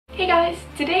Hey guys,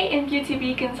 today in Beauty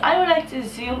Beacons I would like to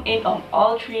zoom in on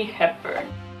Audrey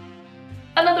Hepburn.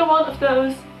 Another one of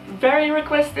those very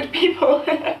requested people.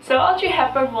 So Audrey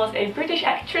Hepburn was a British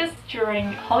actress during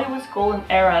Hollywood's golden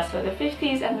era, so the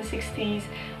 50s and the 60s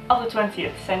of the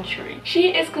 20th century. She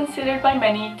is considered by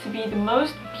many to be the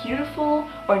most beautiful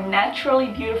or naturally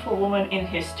beautiful woman in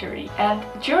history. And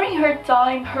during her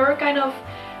time, her kind of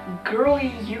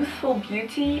girly, youthful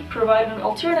beauty provided an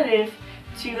alternative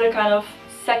to the kind of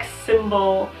sex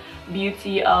symbol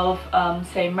beauty of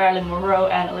say Marilyn Monroe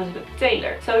and Elizabeth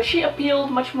Taylor. So she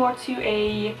appealed much more to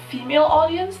a female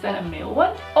audience than a male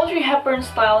one. Audrey Hepburn's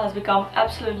style has become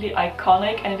absolutely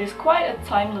iconic and it is quite a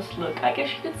timeless look, I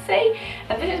guess you could say.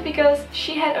 And this is because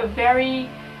she had a very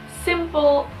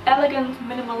simple, elegant,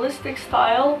 minimalistic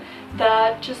style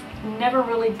that just never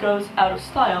really goes out of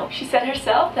style. She said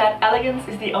herself that elegance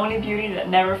is the only beauty that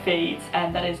never fades,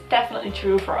 and that is definitely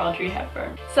true for Audrey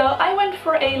Hepburn. So I went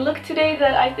for a look today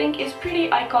that I think is pretty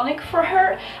iconic for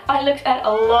her. I looked at a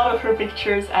lot of her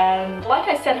pictures and like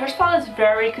I said, her style is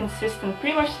very consistent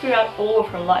pretty much throughout all of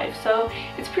her life, so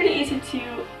it's pretty easy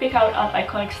to pick out an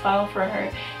iconic style for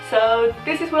her. So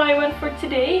this is what I went for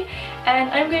today, and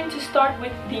I'm going to start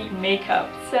with the makeup.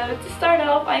 So to start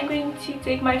off, I'm going to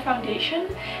take my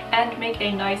foundation and make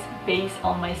a nice base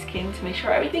on my skin to make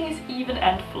sure everything is even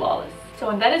and flawless. So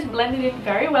when that is blended in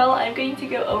very well, I'm going to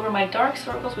go over my dark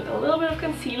circles with a little bit of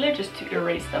concealer just to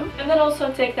erase them, and then also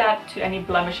take that to any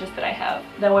blemishes that I have.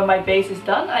 Then when my base is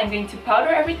done, I'm going to powder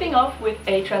everything off with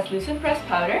a translucent pressed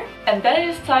powder, and then it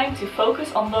is time to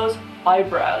focus on those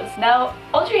eyebrows. Now,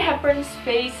 Audrey Hepburn's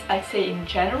face, I'd say in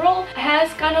general,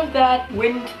 has kind of that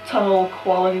wind tunnel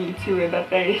quality to it that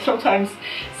they sometimes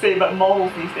say about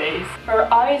models these days.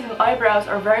 Her eyes and eyebrows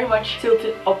are very much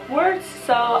tilted upwards,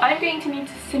 so I'm going to need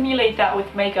to simulate that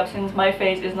with makeup since my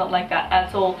face is not like that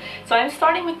at all. So I'm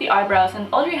starting with the eyebrows,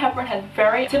 and Audrey Hepburn had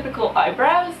very typical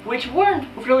eyebrows, which weren't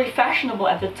really fashionable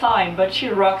at the time, but she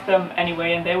rocked them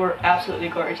anyway and they were absolutely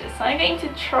gorgeous. So I'm going to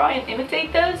try and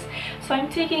imitate those. So I'm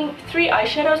taking 3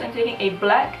 eyeshadows. I'm taking a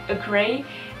black, a grey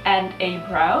and a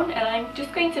brown, and I'm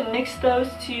just going to mix those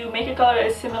to make a color that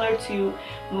is similar to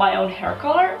my own hair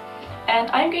color. And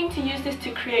I'm going to use this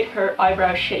to create her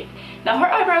eyebrow shape. Now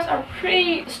her eyebrows are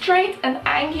pretty straight and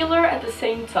angular at the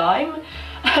same time.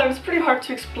 It's pretty hard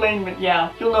to explain, but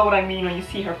yeah, you'll know what I mean when you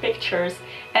see her pictures.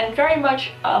 And very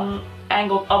much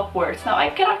angled upwards. Now I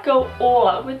cannot go all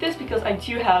out with this because I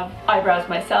do have eyebrows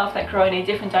myself that grow in a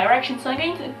different direction, so I'm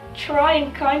going to try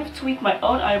and kind of tweak my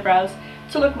own eyebrows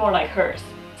to look more like hers.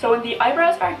 So when the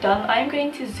eyebrows are done, I'm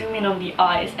going to zoom in on the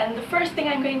eyes, and the first thing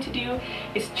I'm going to do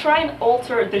is try and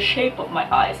alter the shape of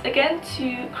my eyes, again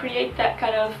to create that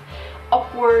kind of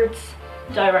upwards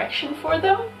direction for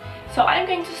them. So I'm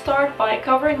going to start by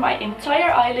covering my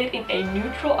entire eyelid in a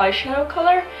neutral eyeshadow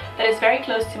color that is very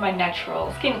close to my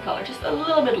natural skin color, just a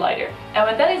little bit lighter. And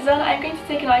when that is done, I'm going to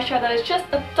take an eyeshadow that is just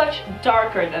a touch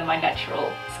darker than my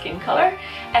natural skin color.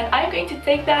 And I'm going to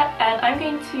take that and I'm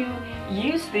going to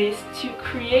use this to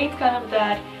create kind of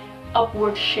that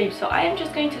upward shape. So I am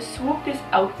just going to swoop this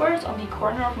outwards on the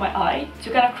corner of my eye to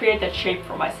kind of create that shape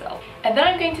for myself. And then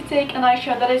I'm going to take an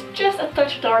eyeshadow that is just a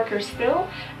touch darker still,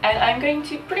 and I'm going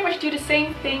to pretty much do the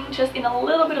same thing just in a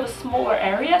little bit of a smaller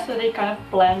area so that it kind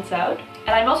of blends out.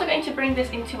 And I'm also going to bring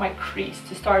this into my crease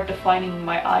to start defining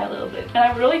my eye a little bit. And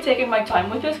I'm really taking my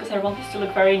time with this because I want this to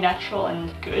look very natural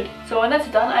and good. So when that's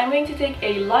done, I'm going to take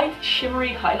a light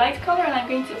shimmery highlight color and I'm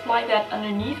going to apply that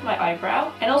underneath my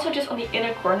eyebrow and also just on the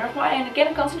inner corner of my eye. And again,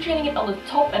 I'm concentrating it on the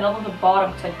top and not on the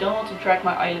bottom because I don't want to drag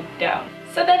my eyelid down.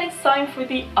 So then it's time for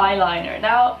the eyeliner.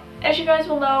 Now, as you guys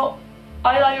will know,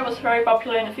 eyeliner was very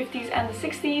popular in the 50s and the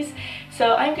 60s,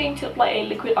 so I'm going to apply a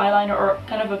liquid eyeliner or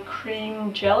kind of a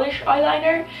cream gelish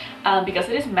eyeliner because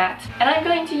it is matte. And I'm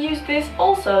going to use this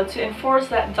also to enforce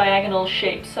that diagonal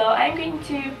shape. So I'm going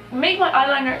to make my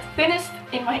eyeliner thinnest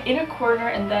in my inner corner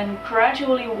and then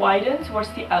gradually widen towards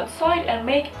the outside and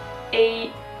make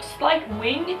a slight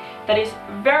wing that is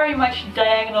very much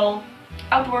diagonal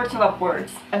outwards and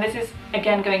upwards, and this is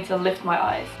again going to lift my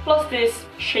eyes. Plus this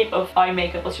shape of eye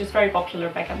makeup was just very popular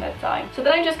back at that time. So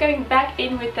then I'm just going back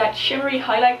in with that shimmery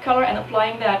highlight color and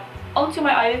applying that onto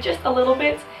my eyelid just a little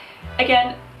bit.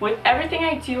 Again, with everything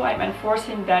I do, I'm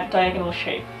enforcing that diagonal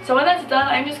shape. So when that's done,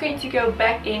 I'm just going to go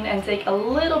back in and take a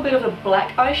little bit of a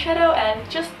black eyeshadow and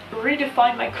just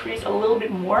redefine my crease a little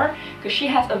bit more because she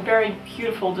has a very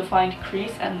beautiful defined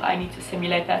crease and I need to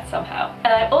simulate that somehow.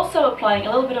 And I'm also applying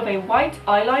a little bit of a white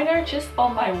eyeliner just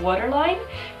on my waterline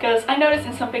because I noticed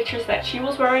in some pictures that she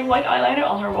was wearing white eyeliner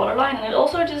on her waterline, and it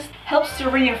also just helps to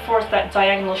reinforce that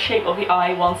diagonal shape of the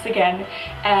eye once again.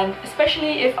 And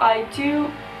especially if I do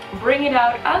bring it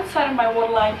out outside of my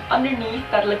waterline underneath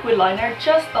that liquid liner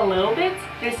just a little bit.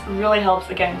 This really helps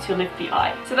again to lift the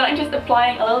eye. So then I'm just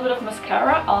applying a little bit of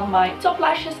mascara on my top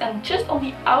lashes and just on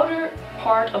the outer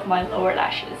part of my lower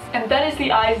lashes. And that is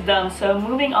the eyes done, so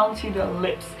moving on to the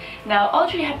lips. Now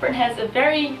Audrey Hepburn has a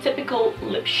very typical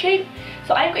lip shape,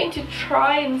 so I'm going to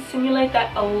try and simulate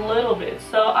that a little bit.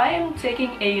 So I am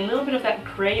taking a little bit of that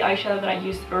grey eyeshadow that I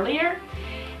used earlier,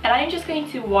 and I'm just going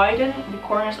to widen the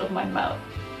corners of my mouth.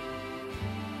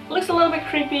 Looks a little bit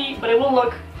creepy, but it will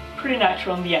look pretty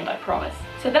natural in the end, I promise.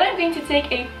 So then I'm going to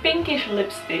take a pinkish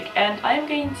lipstick and I'm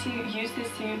going to use this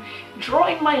to draw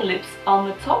in my lips on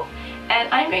the top, and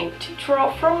I'm going to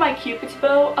draw from my cupid's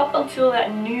bow up until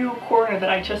that new corner that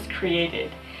I just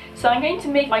created. So I'm going to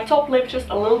make my top lip just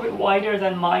a little bit wider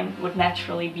than mine would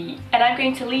naturally be. And I'm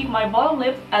going to leave my bottom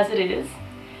lip as it is,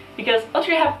 because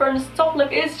Audrey Hepburn's top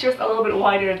lip is just a little bit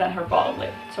wider than her bottom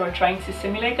lip. So we're trying to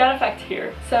simulate that effect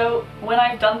here. So when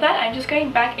I've done that, I'm just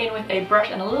going back in with a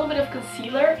brush and a little bit of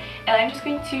concealer, and I'm just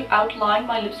going to outline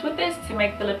my lips with this to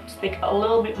make the lipstick a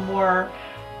little bit more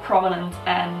prominent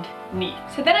and neat.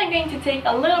 So then I'm going to take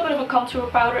a little bit of a contour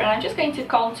powder and I'm just going to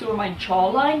contour my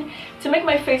jawline to make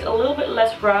my face a little bit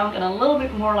less round and a little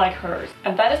bit more like hers.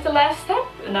 And that is the last step.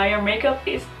 Now your makeup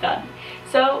is done.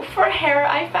 So for hair,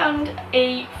 I found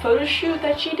a photo shoot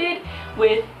that she did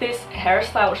with this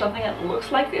hairstyle or something that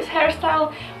looks like this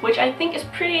hairstyle, which I think is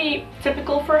pretty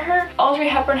typical for her. Audrey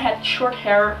Hepburn had short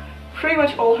hair pretty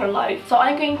much all her life, so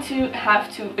I'm going to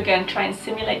have to again try and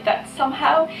simulate that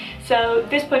somehow. So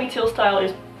this ponytail style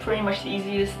is pretty much the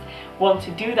easiest one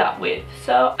to do that with.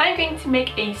 So I'm going to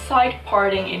make a side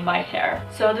parting in my hair.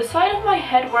 So the side of my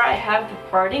head where I have the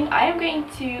parting, I am going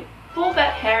to pull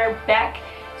that hair back,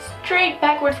 straight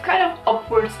backwards, kind of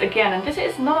upwards again. And this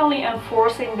is not only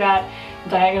enforcing that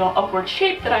diagonal upward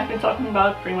shape that I've been talking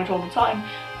about pretty much all the time,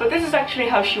 but this is actually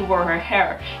how she wore her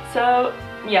hair. So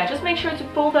yeah, just make sure to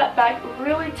pull that back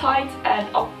really tight and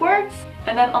upwards.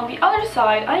 And then on the other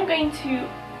side, I'm going to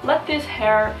let this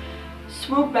hair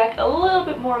swoop back a little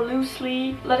bit more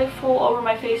loosely, let it fall over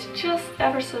my face just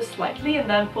ever so slightly, and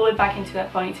then pull it back into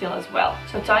that ponytail as well.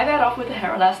 So tie that off with a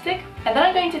hair elastic, and then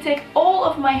I'm going to take all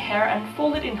of my hair and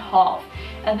fold it in half.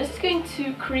 And this is going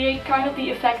to create kind of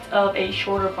the effect of a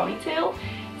shorter ponytail.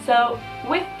 So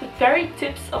with the very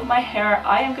tips of my hair,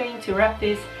 I am going to wrap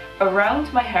this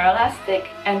around my hair elastic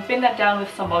and pin that down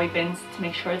with some bobby pins to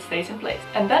make sure it stays in place.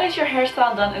 And that is your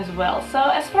hairstyle done as well. So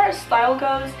as far as style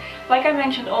goes, like I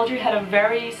mentioned, Audrey had a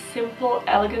very simple,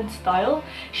 elegant style.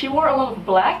 She wore a lot of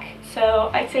black,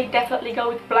 so I'd say definitely go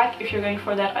with black if you're going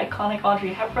for that iconic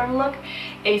Audrey Hepburn look.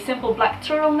 A simple black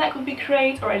turtleneck would be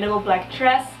great, or a little black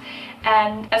dress.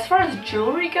 And as far as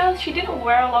jewelry goes, she didn't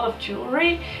wear a lot of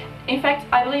jewelry. In fact,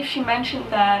 I believe she mentioned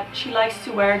that she likes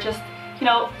to wear just, you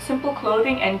know, simple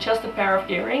clothing and just a pair of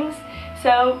earrings.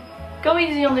 So go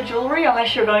easy on the jewelry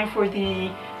unless you're going for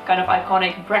the kind of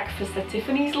iconic breakfast at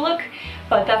Tiffany's look,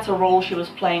 but that's a role she was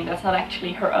playing, that's not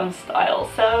actually her own style.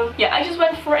 So yeah, I just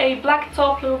went for a black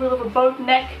top, a little bit of a boat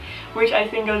neck, which I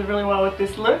think goes really well with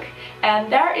this look.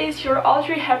 And there is your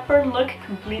Audrey Hepburn look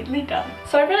completely done.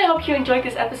 So I really hope you enjoyed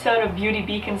this episode of Beauty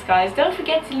Beacons, guys. Don't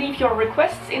forget to leave your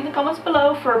requests in the comments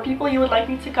below for people you would like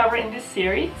me to cover in this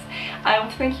series. I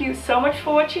want to thank you so much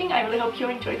for watching. I really hope you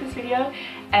enjoyed this video,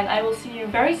 and I will see you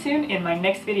very soon in my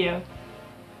next video.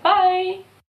 Bye!